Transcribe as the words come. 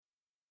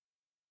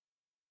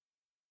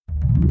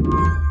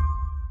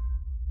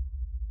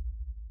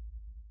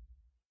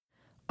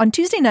On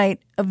Tuesday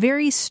night, a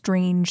very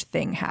strange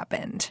thing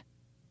happened.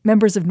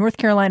 Members of North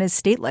Carolina's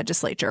state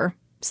legislature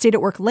stayed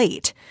at work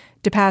late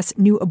to pass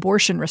new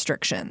abortion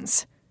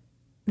restrictions.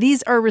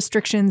 These are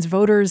restrictions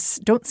voters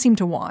don't seem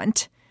to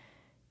want.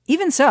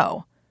 Even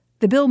so,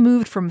 the bill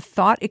moved from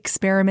thought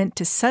experiment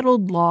to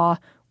settled law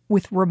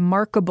with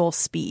remarkable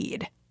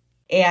speed.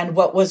 And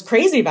what was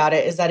crazy about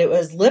it is that it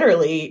was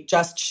literally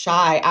just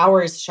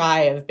hours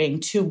shy of being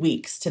 2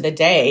 weeks to the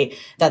day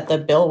that the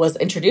bill was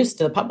introduced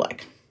to the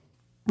public.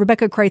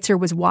 Rebecca Kreitzer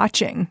was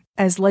watching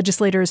as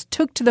legislators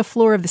took to the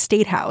floor of the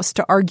State House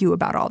to argue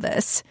about all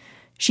this.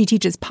 She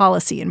teaches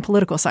policy and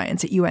political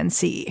science at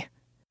UNC. The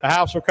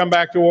House will come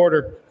back to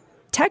order.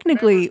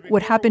 Technically,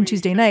 what happened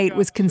Tuesday night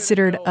was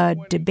considered a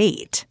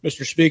debate.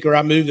 Mr. Speaker,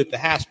 I move that the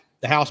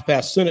House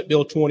pass Senate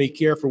Bill 20,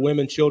 Care for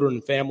Women, Children,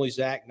 and Families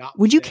Act.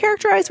 Would you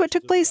characterize what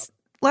took place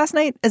last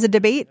night as a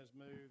debate?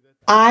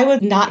 I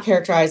would not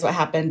characterize what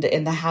happened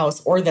in the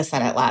House or the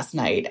Senate last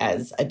night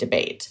as a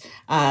debate.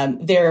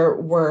 There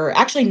were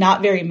actually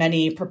not very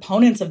many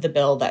proponents of the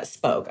bill that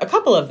spoke. A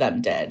couple of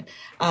them did.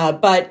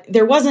 But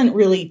there wasn't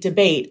really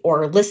debate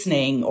or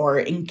listening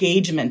or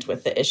engagement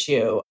with the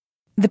issue.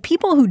 The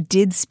people who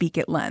did speak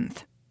at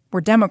length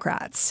were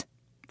Democrats.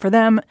 For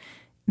them,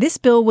 this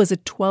bill was a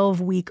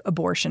 12-week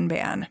abortion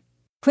ban.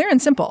 Clear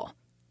and simple.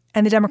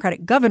 And the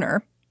Democratic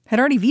governor had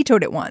already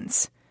vetoed it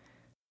once.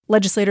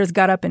 Legislators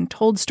got up and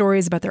told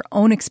stories about their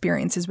own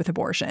experiences with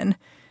abortion,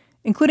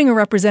 including a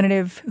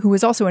representative who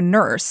was also a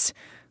nurse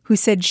who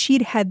said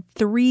she'd had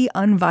 3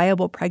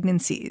 unviable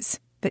pregnancies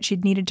that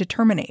she'd needed to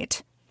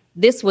terminate.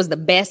 This was the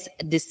best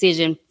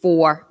decision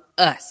for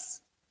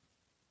us.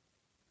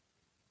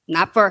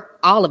 Not for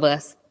all of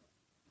us,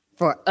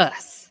 for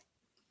us.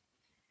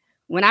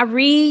 When I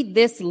read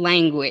this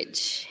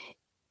language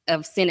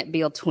of Senate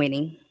Bill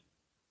 20,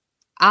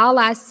 all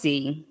I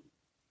see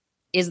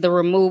is the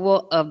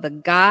removal of the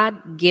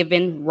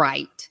God-given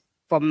right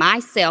for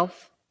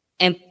myself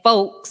and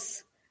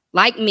folks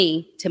like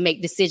me to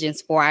make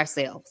decisions for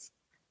ourselves.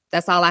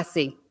 That's all I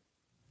see.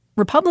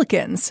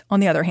 Republicans,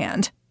 on the other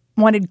hand,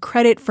 wanted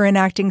credit for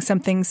enacting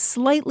something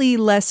slightly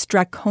less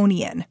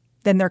draconian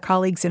than their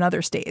colleagues in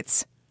other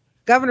states.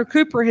 Governor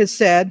Cooper has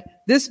said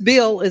this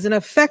bill is an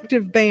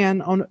effective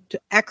ban on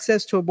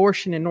access to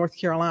abortion in North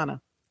Carolina.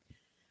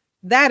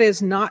 That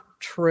is not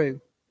true.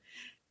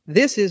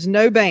 This is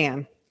no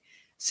ban.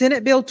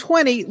 Senate Bill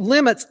 20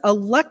 limits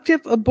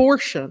elective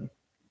abortion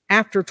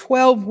after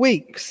 12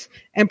 weeks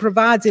and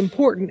provides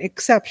important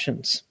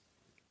exceptions.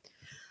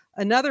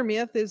 Another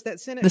myth is that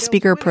Senate The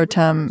Speaker Pro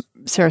Tem,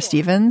 Sarah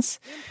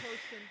Stevens,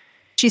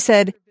 she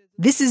said,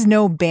 this is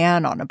no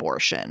ban on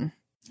abortion.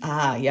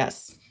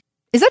 Yes.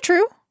 Is that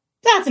true?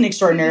 That's an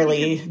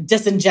extraordinarily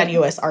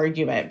disingenuous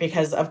argument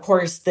because, of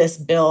course, this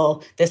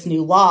bill, this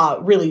new law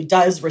really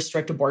does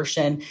restrict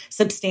abortion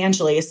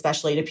substantially,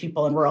 especially to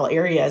people in rural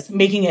areas,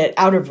 making it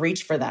out of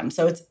reach for them.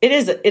 So it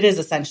is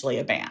essentially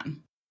a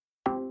ban.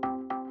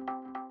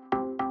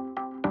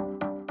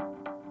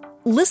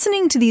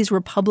 Listening to these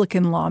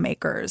Republican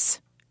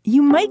lawmakers,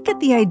 you might get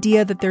the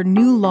idea that their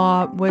new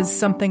law was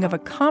something of a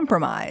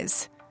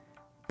compromise.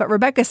 But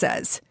Rebecca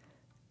says,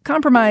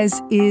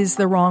 compromise is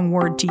the wrong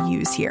word to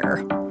use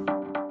here.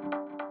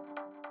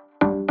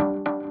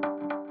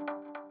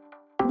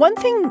 One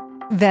thing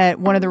that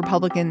one of the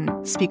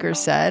Republican speakers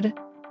said,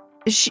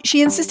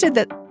 she insisted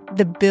that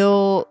the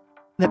bill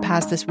that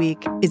passed this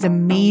week is a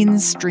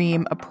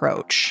mainstream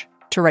approach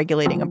to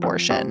regulating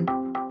abortion.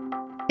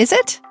 Is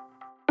it?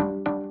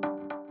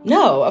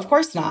 No, of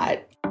course not.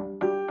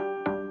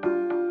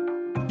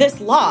 This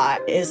law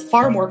is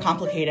far more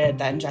complicated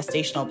than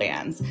gestational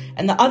bans,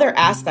 and the other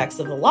aspects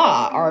of the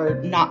law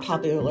are not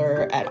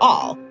popular at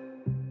all.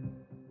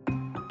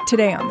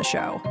 Today on the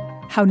show,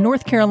 how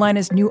North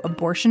Carolina's new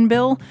abortion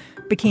bill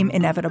became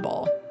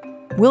inevitable.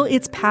 Will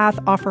its path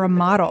offer a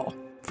model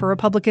for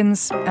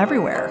Republicans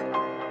everywhere?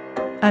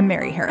 I'm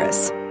Mary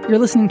Harris. You're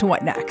listening to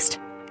What Next?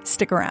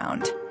 Stick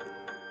around.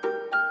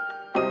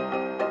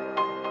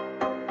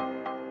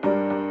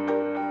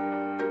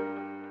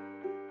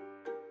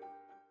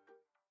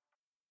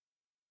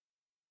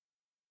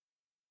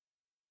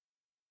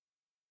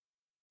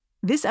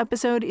 This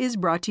episode is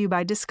brought to you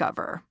by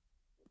Discover.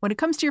 When it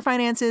comes to your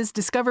finances,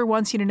 Discover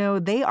wants you to know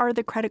they are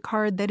the credit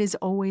card that is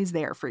always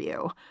there for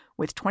you.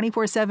 With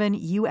 24/7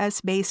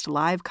 U.S.-based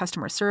live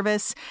customer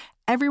service,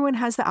 everyone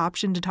has the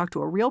option to talk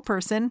to a real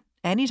person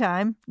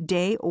anytime,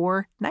 day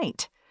or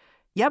night.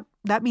 Yep,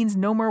 that means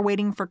no more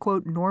waiting for,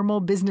 quote, normal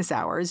business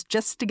hours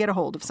just to get a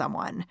hold of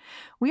someone.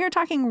 We are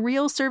talking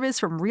real service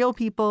from real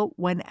people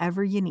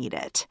whenever you need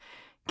it.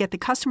 Get the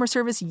customer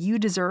service you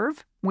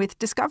deserve with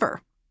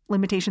Discover.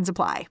 Limitations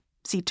apply.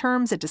 See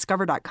terms at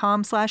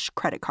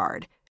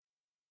discover.com/creditcard.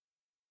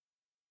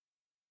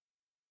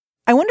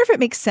 I wonder if it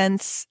makes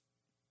sense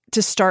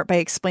to start by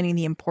explaining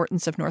the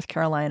importance of North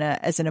Carolina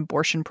as an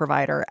abortion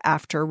provider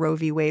after Roe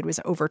v. Wade was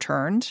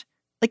overturned.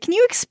 Like, can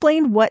you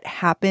explain what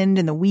happened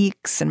in the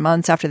weeks and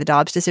months after the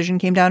Dobbs decision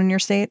came down in your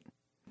state?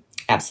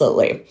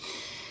 Absolutely.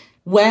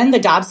 When the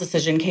Dobbs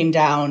decision came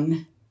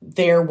down,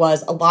 there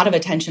was a lot of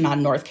attention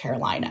on North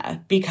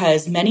Carolina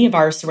because many of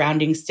our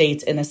surrounding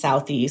states in the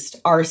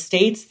Southeast are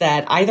states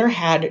that either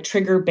had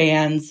trigger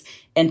bans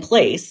in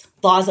place,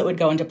 laws that would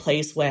go into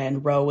place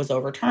when Roe was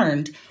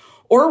overturned,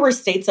 or were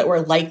states that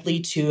were likely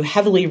to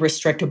heavily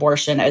restrict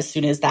abortion as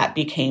soon as that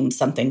became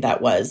something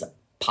that was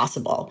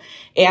possible.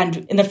 And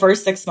in the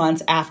first 6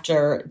 months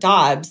after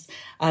Dobbs,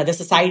 the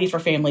Society for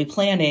Family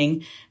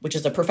Planning, which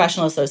is a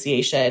professional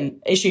association,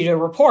 issued a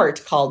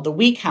report called the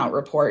We Count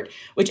Report,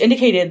 which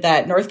indicated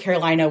that North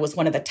Carolina was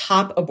one of the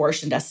top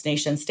abortion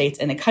destination states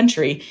in the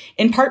country,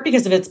 in part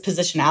because of its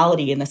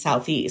positionality in the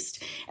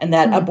Southeast, and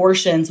that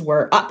abortions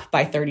were up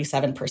by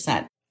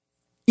 37%.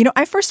 You know,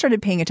 I first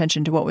started paying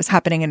attention to what was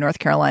happening in North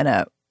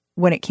Carolina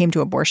when it came to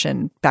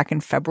abortion back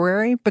in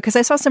February, because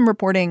I saw some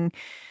reporting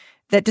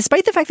that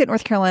despite the fact that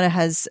North Carolina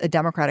has a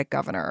Democratic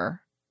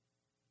governor,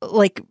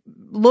 like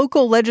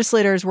local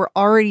legislators were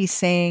already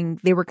saying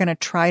they were going to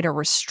try to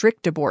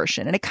restrict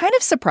abortion. And it kind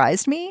of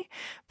surprised me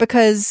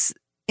because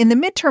in the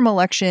midterm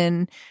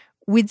election,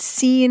 we'd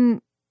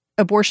seen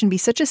abortion be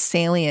such a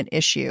salient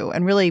issue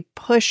and really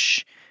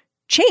push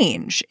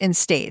change in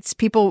states.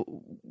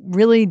 People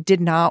really did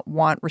not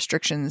want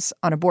restrictions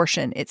on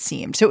abortion, it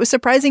seemed. So it was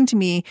surprising to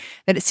me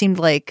that it seemed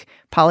like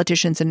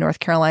politicians in North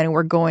Carolina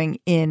were going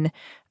in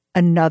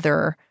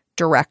another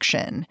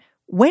direction.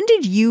 When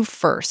did you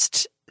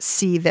first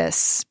see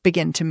this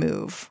begin to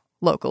move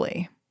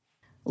locally?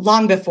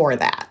 Long before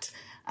that.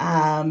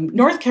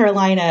 North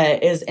Carolina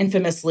is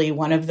infamously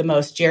one of the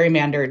most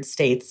gerrymandered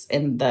states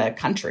in the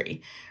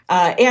country.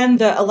 And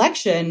the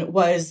election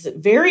was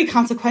very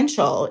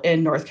consequential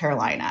in North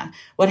Carolina.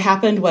 What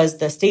happened was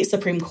the state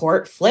Supreme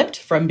Court flipped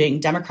from being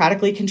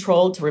democratically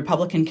controlled to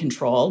Republican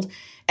controlled.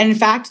 And in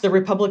fact, the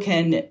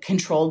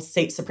Republican-controlled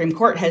state Supreme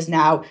Court has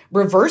now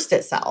reversed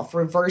itself,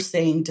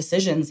 reversing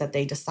decisions that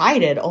they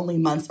decided only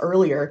months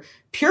earlier,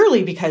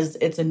 purely because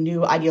it's a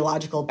new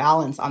ideological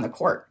balance on the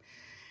court.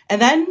 And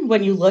then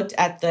when you looked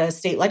at the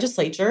state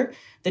legislature,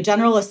 the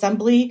General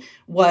Assembly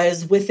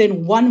was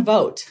within one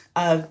vote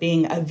of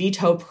being a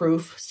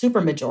veto-proof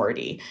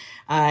supermajority.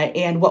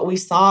 And what we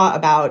saw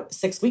about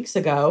 6 weeks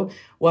ago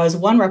was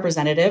one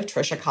representative,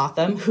 Tricia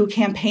Cotham, who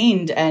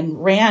campaigned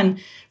and ran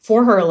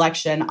for her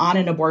election on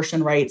an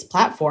abortion rights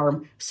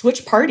platform,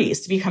 switched parties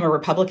to become a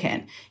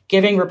Republican,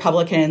 giving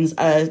Republicans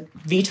a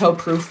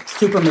veto-proof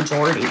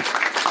supermajority.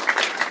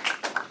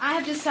 I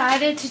have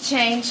decided to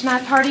change my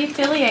party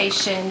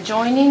affiliation,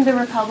 joining the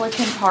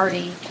Republican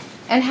Party,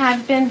 and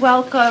have been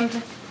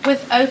welcomed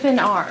with open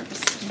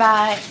arms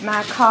by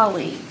my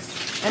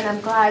colleagues. And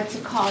I'm glad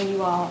to call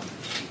you all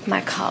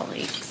my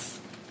colleagues.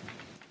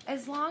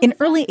 In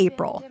early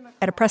April,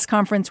 at a press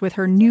conference with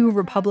her new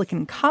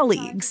Republican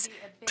colleagues,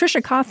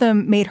 Tricia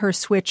Cotham made her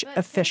switch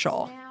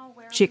official.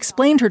 She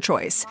explained her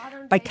choice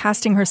by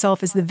casting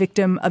herself as the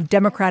victim of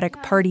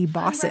Democratic Party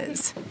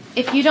bosses.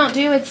 If you don't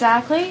do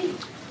exactly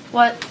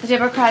what the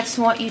Democrats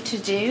want you to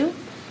do,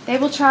 they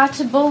will try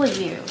to bully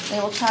you. They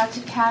will try to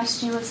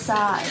cast you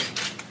aside.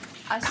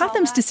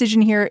 Cotham's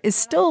decision here is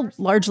still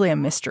largely a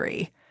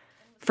mystery.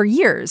 For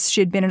years,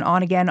 she had been an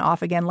on-again,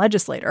 off-again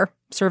legislator,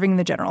 serving in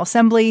the General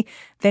Assembly,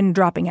 then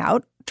dropping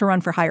out to run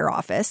for higher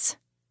office.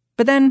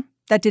 But then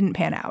that didn't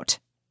pan out.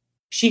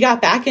 She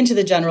got back into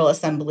the General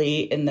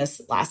Assembly in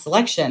this last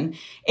election,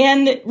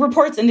 and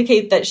reports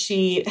indicate that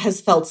she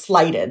has felt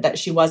slighted, that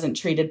she wasn't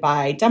treated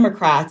by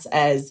Democrats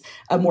as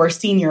a more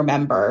senior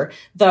member,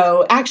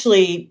 though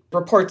actually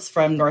reports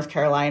from North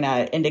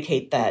Carolina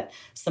indicate that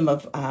some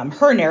of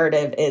her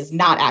narrative is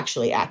not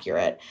actually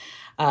accurate.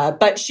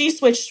 But she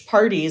switched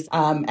parties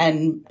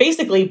and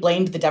basically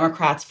blamed the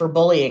Democrats for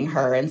bullying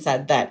her and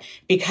said that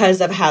because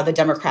of how the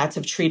Democrats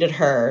have treated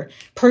her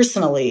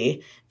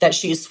personally, that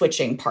she's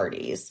switching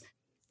parties.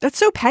 That's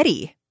so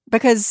petty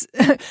because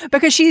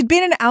she'd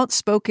been an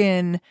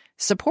outspoken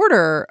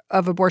supporter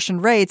of abortion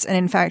rights and,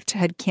 in fact,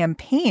 had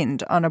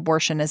campaigned on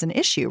abortion as an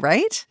issue,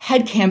 right?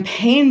 Had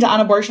campaigned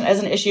on abortion as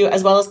an issue,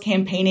 as well as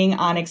campaigning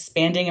on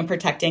expanding and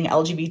protecting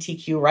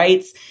LGBTQ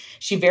rights.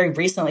 She very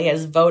recently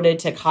has voted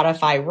to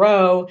codify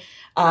Roe.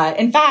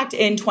 In fact,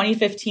 in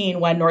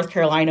 2015, when North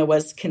Carolina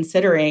was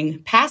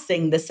considering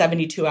passing the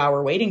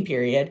 72-hour waiting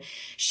period,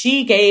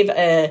 she gave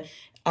a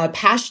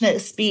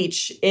passionate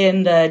speech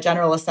in the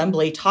General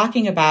Assembly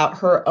talking about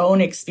her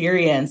own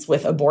experience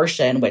with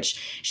abortion,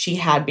 which she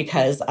had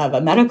because of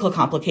a medical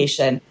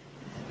complication.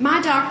 My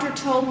doctor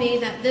told me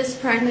that this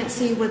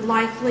pregnancy would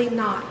likely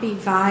not be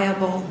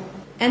viable,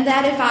 and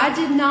that if I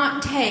did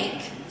not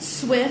take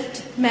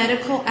swift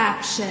medical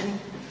action,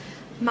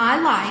 my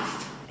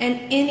life and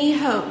any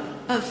hope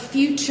of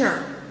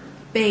future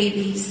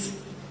babies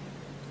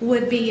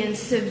would be in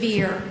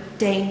severe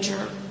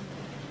danger.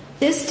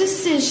 This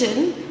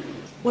decision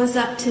was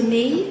up to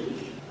me,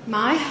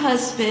 my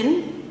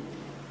husband,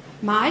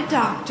 my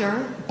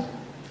doctor,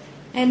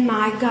 and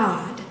my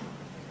God.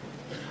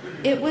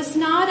 It was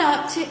not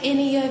up to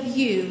any of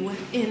you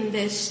in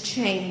this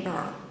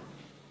chamber.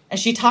 And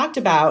she talked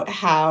about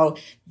how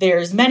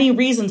there's many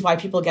reasons why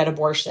people get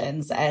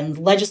abortions and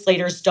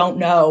legislators don't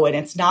know, and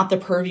it's not the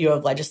purview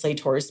of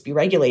legislators to be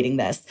regulating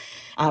this.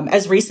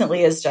 As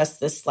recently as just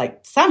this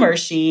summer,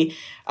 she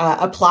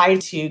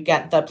applied to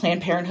get the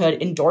Planned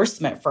Parenthood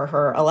endorsement for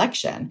her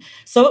election.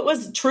 So it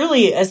was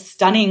truly a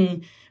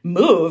stunning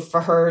move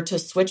for her to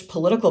switch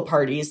political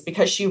parties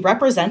because she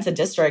represents a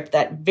district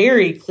that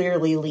very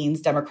clearly leans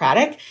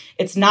Democratic.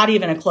 It's not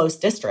even a close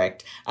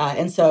district.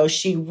 And so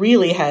she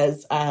really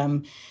has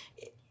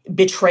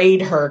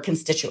betrayed her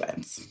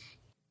constituents.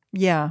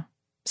 Yeah.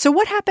 So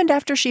what happened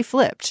after she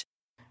flipped?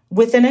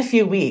 Within a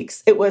few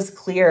weeks, it was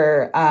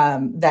clear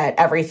that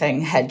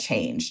everything had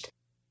changed.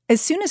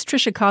 As soon as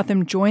Tricia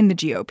Cotham joined the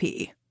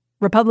GOP,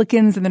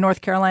 Republicans in the North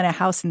Carolina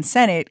House and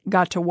Senate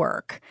got to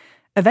work,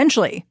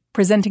 eventually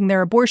presenting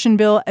their abortion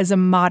bill as a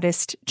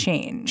modest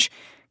change,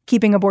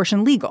 keeping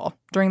abortion legal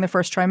during the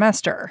first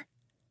trimester.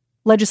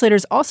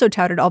 Legislators also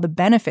touted all the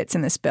benefits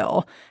in this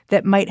bill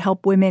that might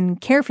help women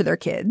care for their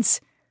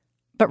kids.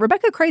 But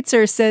Rebecca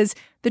Kreitzer says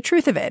the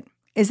truth of it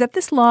is that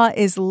this law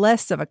is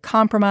less of a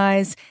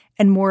compromise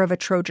and more of a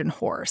Trojan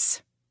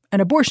horse,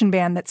 an abortion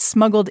ban that's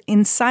smuggled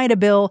inside a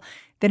bill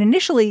that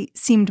initially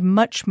seemed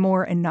much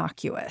more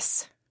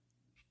innocuous.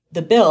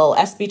 The bill,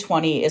 SB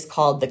 20, is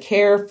called the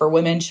Care for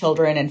Women,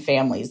 Children, and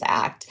Families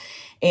Act.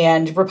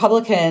 And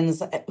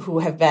Republicans who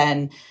have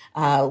been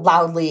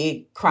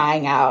loudly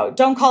crying out,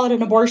 don't call it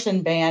an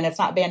abortion ban, it's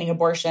not banning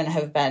abortion,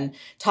 have been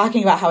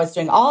talking about how it's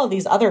doing all of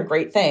these other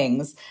great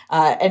things.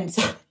 And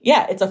so,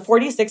 yeah, it's a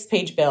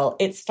 46-page bill.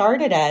 It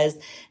started as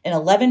an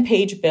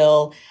 11-page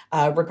bill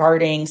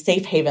regarding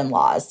safe haven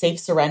laws, safe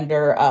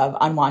surrender of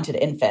unwanted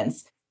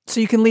infants. So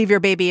you can leave your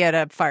baby at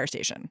a fire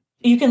station.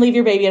 You can leave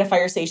your baby at a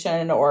fire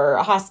station or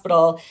a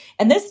hospital.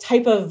 And this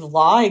type of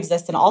law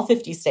exists in all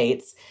 50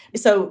 states.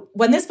 So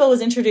when this bill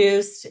was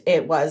introduced,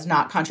 it was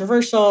not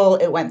controversial.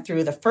 It went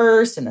through the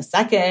first and the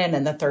second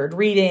and the third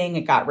reading.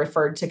 It got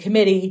referred to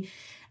committee.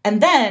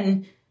 And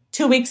then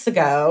 2 weeks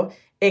ago,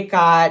 it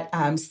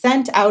got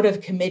sent out of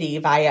committee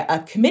via a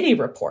committee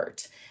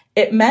report.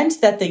 It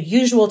meant that the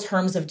usual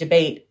terms of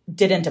debate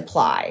didn't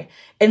apply.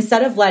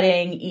 Instead of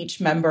letting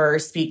each member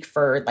speak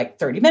for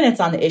 30 minutes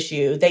on the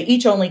issue, they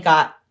each only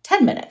got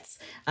 10 minutes.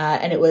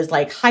 And it was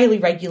highly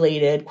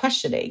regulated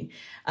questioning.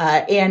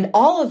 And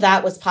all of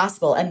that was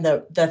possible. And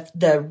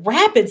the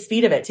rapid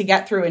speed of it to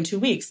get through in 2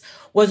 weeks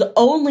was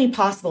only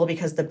possible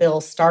because the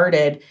bill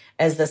started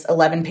as this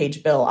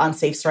 11-page bill on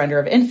safe surrender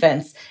of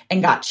infants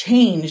and got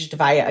changed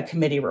via a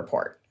committee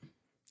report.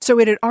 So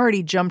it had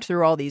already jumped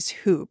through all these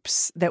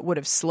hoops that would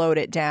have slowed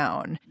it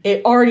down.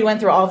 It already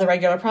went through all the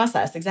regular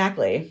process.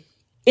 Exactly.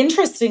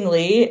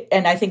 Interestingly,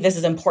 and I think this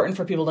is important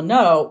for people to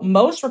know,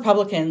 most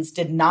Republicans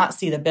did not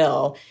see the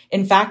bill.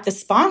 In fact, the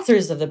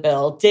sponsors of the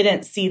bill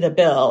didn't see the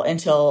bill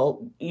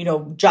until,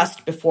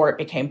 just before it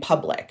became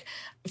public.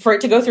 For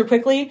it to go through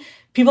quickly,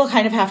 people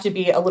kind of have to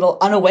be a little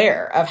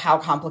unaware of how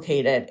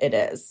complicated it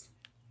is.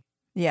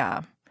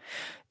 Yeah.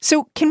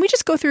 So can we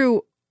just go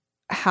through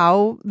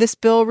how this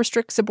bill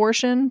restricts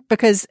abortion?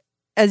 Because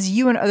as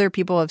you and other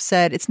people have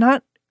said, it's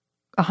not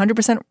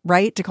 100%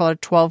 right to call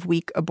it a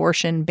 12-week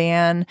abortion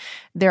ban.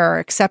 There are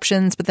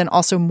exceptions, but then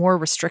also more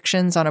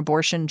restrictions on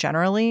abortion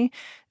generally.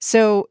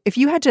 So if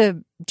you had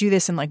to do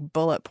this in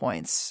bullet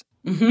points,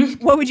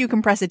 what would you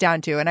compress it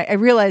down to? And I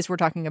realize we're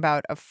talking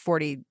about a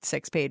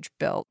 46-page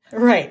bill.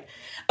 Right.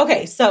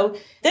 Okay. So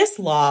this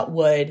law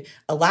would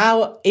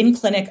allow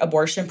in-clinic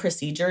abortion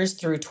procedures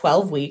through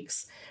 12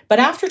 weeks. But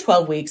after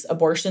 12 weeks,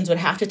 abortions would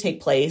have to take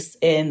place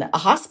in a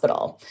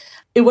hospital.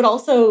 It would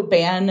also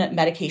ban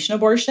medication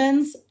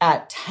abortions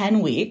at 10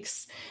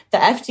 weeks. The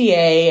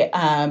FDA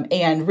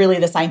and really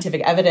the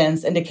scientific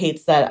evidence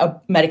indicates that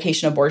a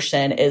medication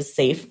abortion is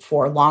safe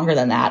for longer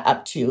than that,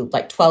 up to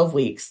 12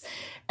 weeks,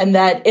 and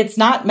that it's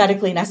not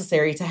medically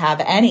necessary to have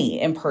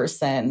any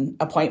in-person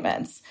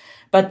appointments.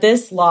 But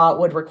this law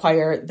would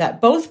require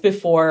that both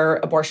before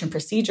abortion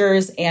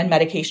procedures and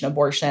medication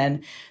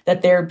abortion,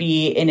 that there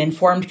be an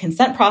informed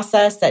consent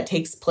process that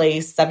takes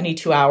place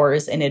 72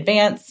 hours in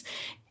advance,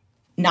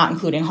 not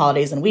including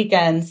holidays and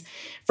weekends.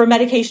 For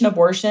medication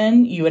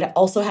abortion, you would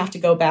also have to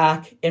go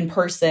back in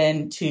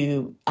person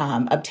to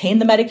obtain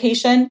the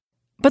medication.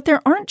 But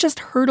there aren't just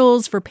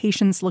hurdles for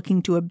patients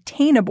looking to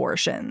obtain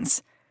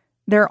abortions.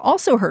 There are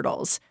also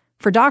hurdles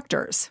for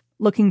doctors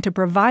looking to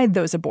provide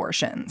those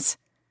abortions.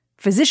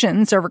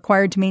 Physicians are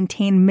required to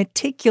maintain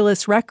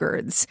meticulous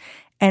records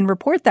and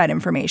report that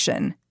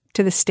information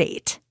to the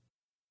state.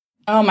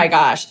 Oh my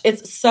gosh.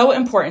 It's so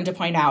important to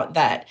point out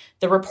that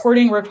the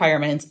reporting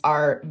requirements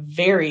are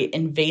very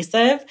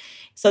invasive.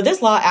 So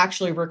this law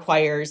actually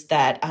requires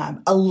that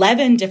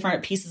 11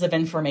 different pieces of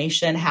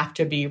information have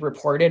to be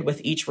reported with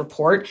each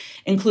report,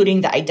 including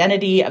the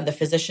identity of the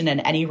physician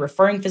and any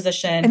referring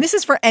physician. And this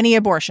is for any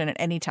abortion at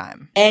any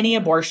time. Any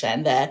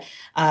abortion, the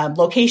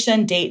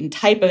location, date, and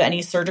type of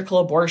any surgical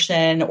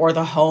abortion, or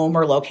the home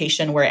or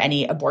location where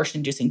any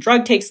abortion-inducing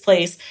drug takes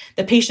place,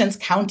 the patient's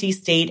county,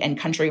 state, and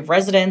country of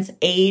residence,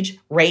 age,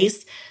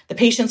 race, the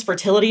patient's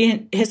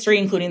fertility history,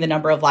 including the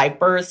number of live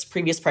births,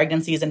 previous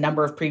pregnancies, and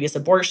number of previous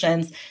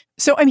abortions.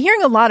 So I'm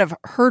hearing a lot of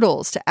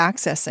hurdles to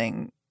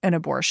accessing an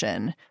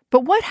abortion.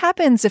 But what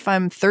happens if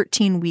I'm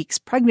 13 weeks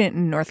pregnant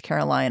in North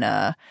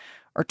Carolina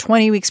or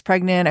 20 weeks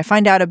pregnant? I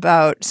find out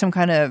about some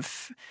kind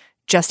of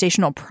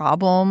gestational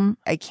problem.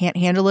 I can't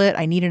handle it.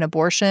 I need an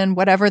abortion,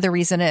 whatever the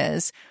reason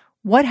is.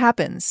 What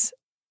happens?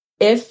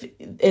 If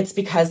it's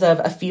because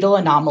of a fetal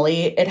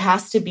anomaly, it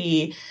has to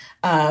be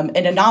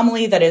an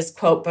anomaly that is,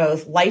 quote,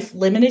 both life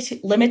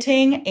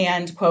limiting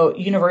and, quote,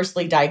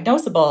 universally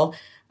diagnosable.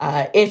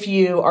 If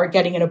you are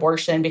getting an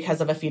abortion because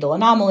of a fetal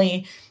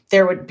anomaly,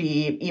 there would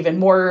be even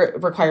more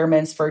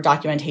requirements for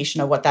documentation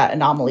of what that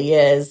anomaly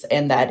is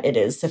and that it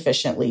is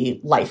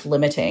sufficiently life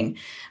limiting.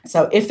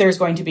 So if there's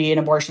going to be an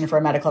abortion for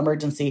a medical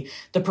emergency,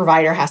 the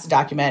provider has to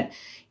document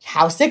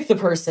how sick the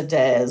person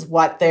is,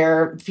 what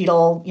their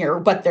fetal,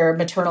 what their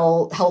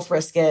maternal health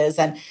risk is.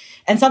 And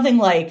something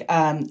like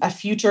a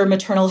future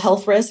maternal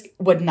health risk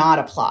would not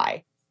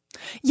apply.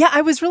 Yeah,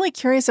 I was really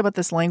curious about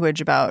this language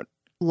about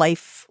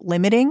life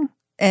limiting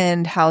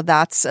and how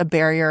that's a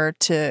barrier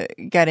to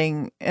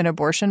getting an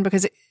abortion,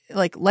 because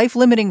life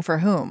limiting for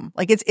whom?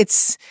 Like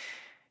it's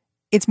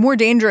more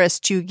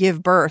dangerous to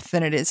give birth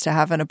than it is to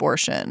have an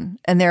abortion.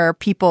 And there are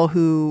people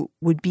who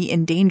would be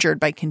endangered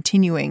by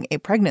continuing a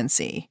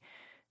pregnancy.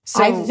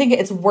 So I think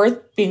it's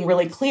worth being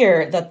really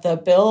clear that the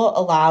bill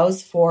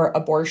allows for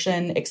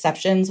abortion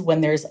exceptions when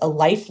there's a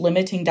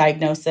life-limiting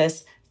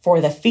diagnosis for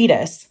the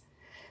fetus,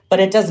 but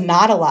it does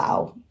not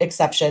allow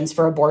exceptions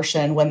for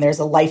abortion when there's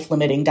a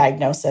life-limiting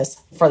diagnosis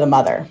for the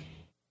mother.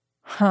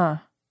 Huh.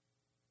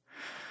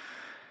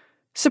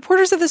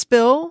 Supporters of this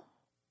bill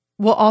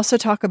will also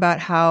talk about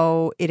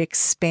how it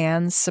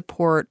expands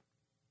support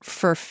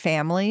for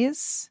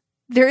families.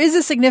 There is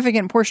a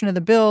significant portion of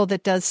the bill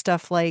that does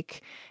stuff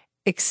like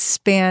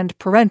expand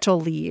parental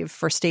leave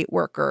for state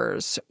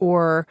workers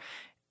or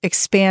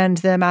expand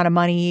the amount of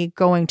money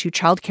going to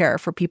childcare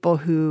for people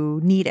who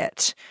need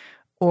it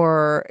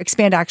or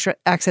expand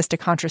access to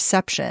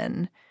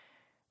contraception.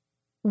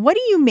 What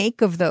do you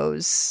make of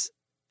those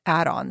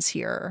add-ons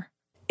here?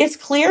 It's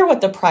clear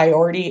what the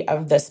priority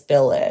of this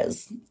bill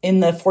is. In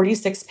the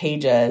 46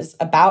 pages,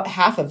 about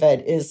half of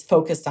it is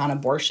focused on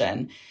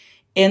abortion.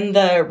 In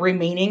the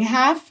remaining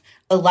half,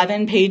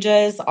 11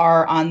 pages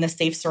are on the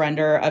safe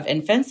surrender of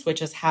infants, which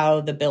is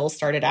how the bill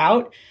started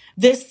out.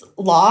 This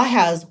law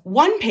has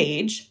one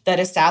page that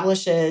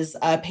establishes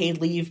a paid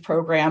leave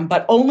program,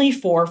 but only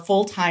for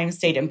full-time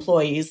state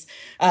employees.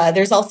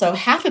 There's also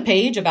half a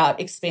page about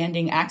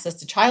expanding access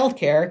to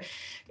childcare.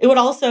 It would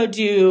also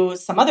do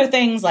some other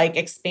things like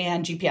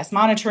expand GPS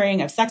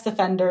monitoring of sex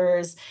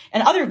offenders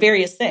and other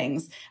various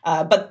things.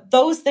 But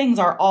those things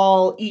are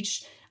all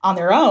each on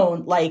their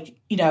own,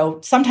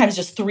 sometimes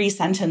just 3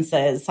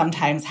 sentences,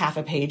 sometimes half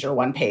a page or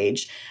 1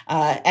 page.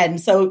 And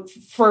so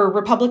for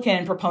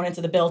Republican proponents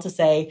of the bill to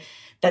say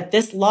that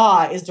this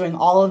law is doing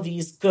all of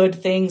these good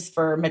things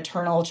for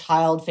maternal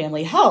child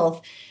family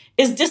health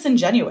is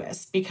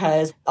disingenuous,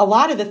 because a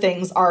lot of the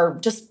things are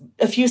just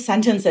a few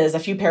sentences, a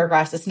few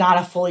paragraphs. It's not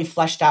a fully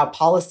fleshed out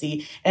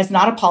policy, and it's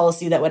not a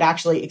policy that would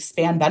actually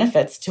expand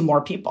benefits to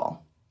more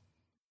people.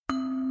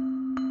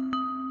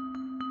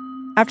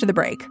 After the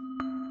break,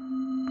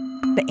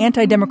 the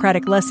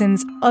anti-democratic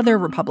lessons other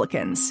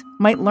Republicans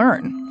might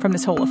learn from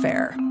this whole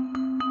affair.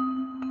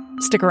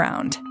 Stick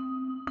around.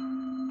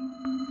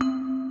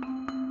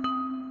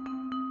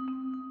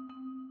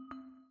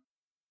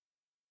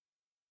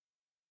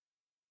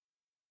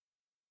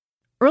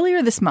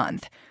 Earlier this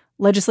month,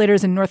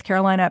 legislators in North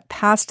Carolina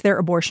passed their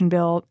abortion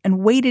bill and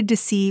waited to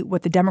see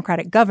what the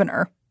Democratic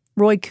governor,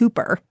 Roy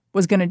Cooper,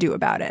 was going to do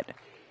about it.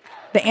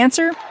 The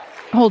answer?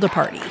 Hold a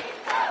party.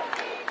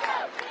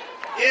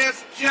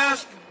 If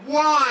just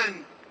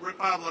one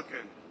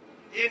Republican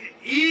in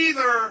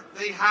either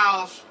the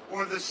House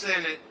or the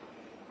Senate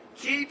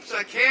keeps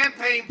a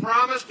campaign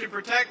promise to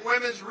protect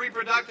women's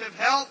reproductive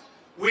health,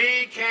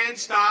 we can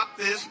stop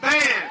this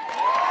ban.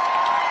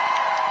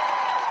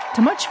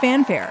 To much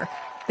fanfare,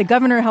 the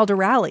governor held a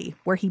rally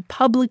where he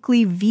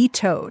publicly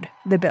vetoed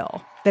the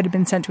bill that had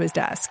been sent to his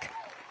desk.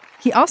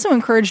 He also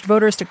encouraged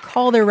voters to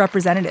call their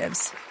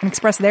representatives and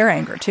express their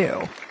anger,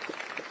 too.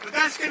 But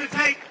that's going to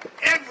take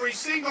every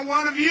single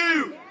one of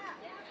you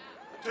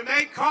to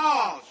make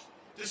calls,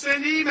 to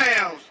send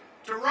emails,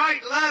 to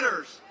write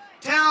letters.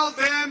 Tell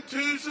them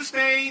to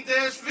sustain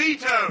this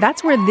veto.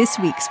 That's where this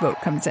week's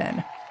vote comes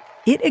in.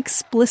 It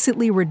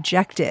explicitly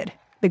rejected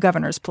the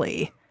governor's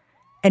plea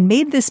and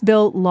made this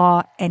bill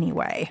law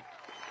anyway.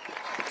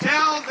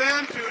 Tell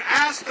them to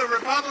ask the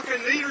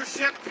Republican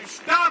leadership to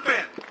stop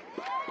it.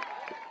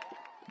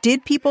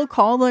 Did people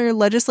call their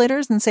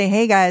legislators and say,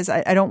 hey, guys,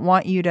 I don't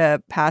want you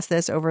to pass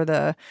this over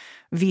the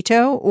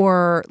veto?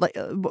 Or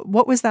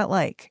what was that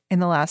like in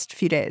the last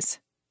few days?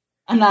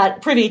 I'm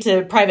not privy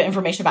to private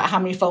information about how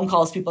many phone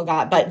calls people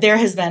got, but there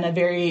has been a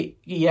very,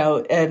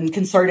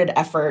 concerted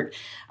effort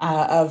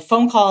of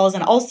phone calls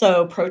and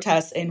also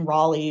protests in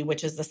Raleigh,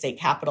 which is the state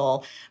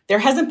capital. There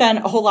hasn't been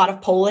a whole lot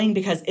of polling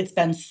because it's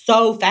been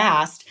so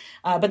fast,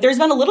 but there's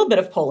been a little bit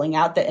of polling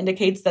out that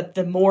indicates that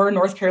the more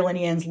North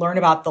Carolinians learn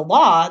about the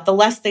law, the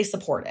less they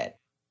support it.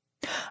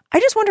 I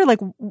just wonder,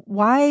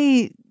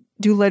 why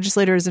do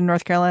legislators in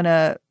North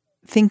Carolina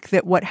think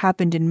that what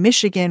happened in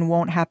Michigan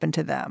won't happen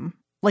to them?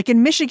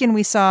 In Michigan,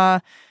 we saw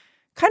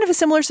kind of a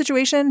similar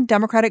situation.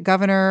 Democratic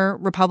governor,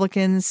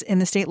 Republicans in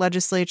the state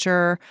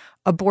legislature,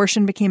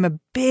 abortion became a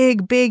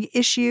big, big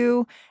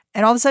issue.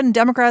 And all of a sudden,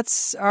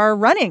 Democrats are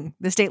running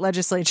the state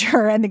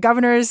legislature and the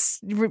governor's,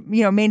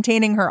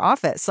 maintaining her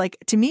office.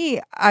 To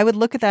me, I would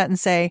look at that and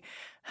say,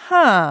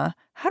 how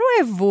do I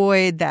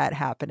avoid that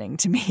happening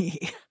to me?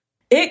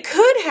 It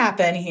could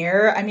happen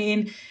here. I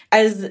mean,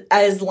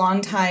 as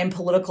longtime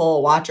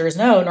political watchers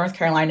know, North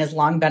Carolina has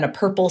long been a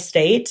purple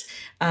state,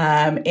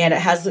 and it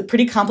has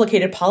pretty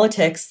complicated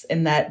politics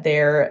in that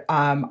there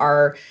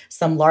are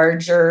some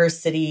larger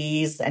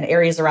cities and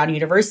areas around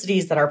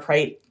universities that are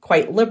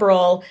quite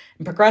liberal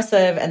and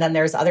progressive, and then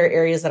there's other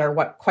areas that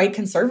are quite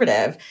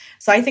conservative.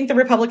 So I think the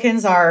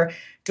Republicans are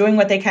doing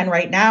what they can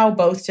right now,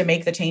 both to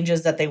make the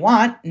changes that they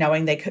want,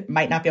 knowing they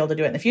might not be able to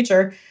do it in the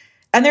future,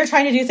 and they're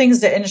trying to do things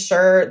to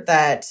ensure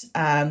that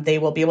they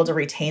will be able to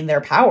retain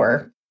their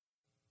power.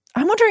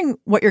 I'm wondering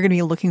what you're going to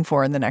be looking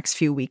for in the next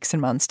few weeks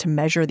and months to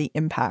measure the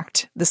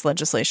impact this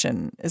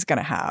legislation is going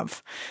to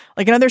have.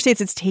 In other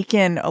states, it's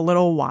taken a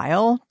little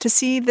while to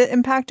see the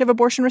impact of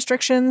abortion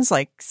restrictions,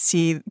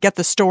 get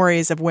the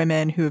stories of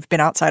women who've been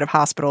outside of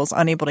hospitals,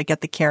 unable to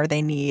get the care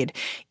they need,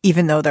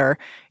 even though they're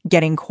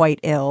getting quite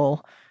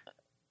ill.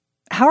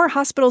 How are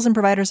hospitals and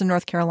providers in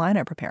North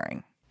Carolina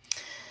preparing?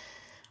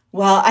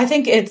 Well, I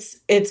think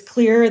it's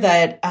clear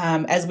that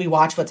as we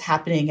watch what's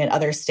happening in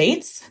other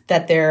states,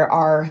 that there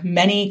are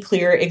many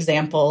clear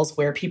examples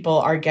where people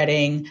are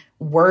getting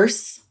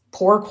worse,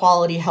 poor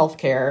quality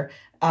healthcare.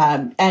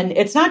 And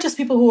it's not just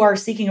people who are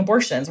seeking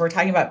abortions. We're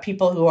talking about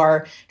people who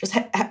are just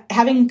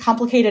having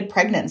complicated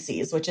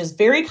pregnancies, which is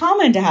very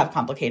common to have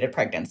complicated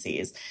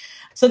pregnancies.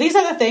 So these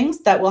are the things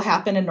that will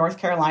happen in North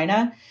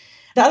Carolina.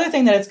 The other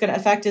thing that it's going to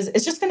affect is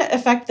it's just going to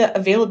affect the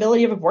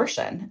availability of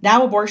abortion.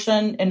 Now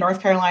abortion in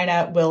North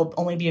Carolina will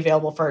only be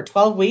available for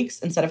 12 weeks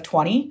instead of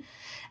 20.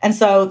 And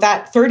so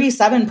that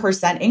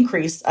 37%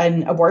 increase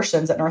in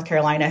abortions that North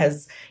Carolina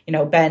has,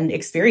 been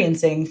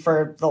experiencing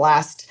for the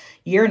last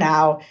year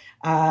now,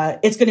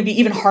 it's going to be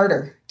even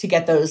harder to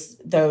get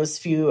those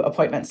few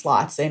appointment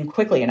slots in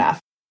quickly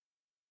enough.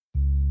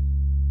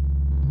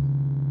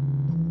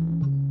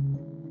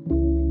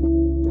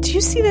 Do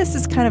you see this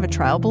as kind of a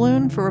trial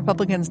balloon for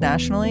Republicans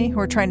nationally who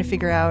are trying to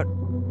figure out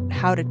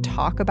how to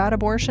talk about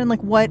abortion?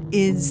 What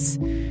is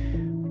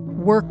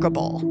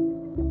workable?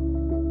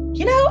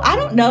 I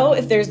don't know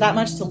if there's that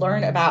much to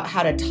learn about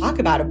how to talk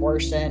about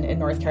abortion in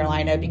North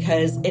Carolina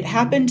because it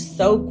happened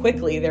so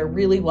quickly. There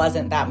really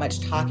wasn't that much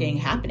talking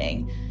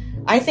happening.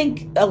 I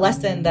think a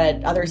lesson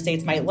that other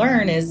states might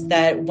learn is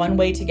that one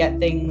way to get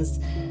things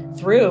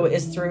through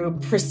is through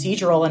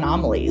procedural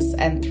anomalies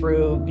and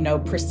through,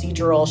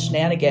 procedural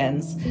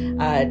shenanigans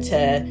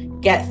to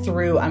get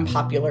through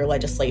unpopular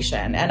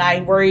legislation. And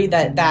I worry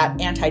that that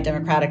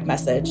anti-democratic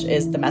message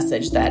is the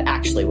message that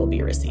actually will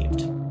be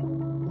received.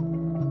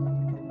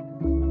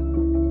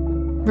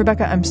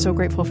 Rebecca, I'm so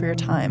grateful for your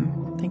time.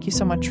 Thank you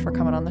so much for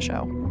coming on the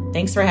show.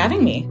 Thanks for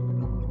having me.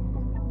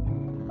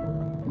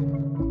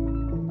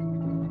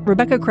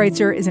 Rebecca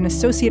Kreitzer is an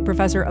associate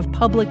professor of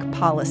public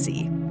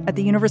policy at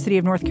the University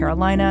of North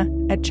Carolina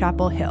at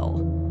Chapel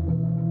Hill.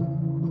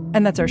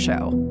 And that's our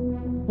show.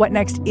 What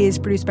Next is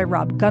produced by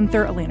Rob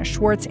Gunther, Elena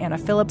Schwartz, Anna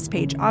Phillips,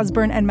 Paige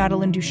Osborne, and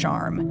Madeline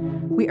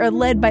Ducharme. We are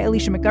led by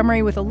Alicia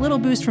Montgomery with a little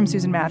boost from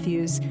Susan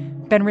Matthews.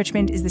 Ben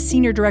Richmond is the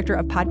Senior Director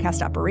of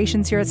Podcast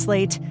Operations here at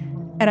Slate.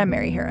 And I'm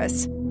Mary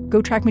Harris.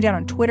 Go track me down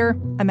on Twitter.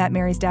 I'm at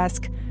Mary's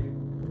Desk.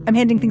 I'm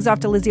handing things off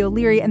to Lizzie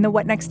O'Leary and the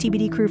What Next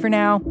TBD crew for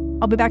now.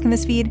 I'll be back in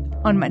this feed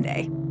on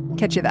Monday.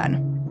 Catch you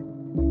then.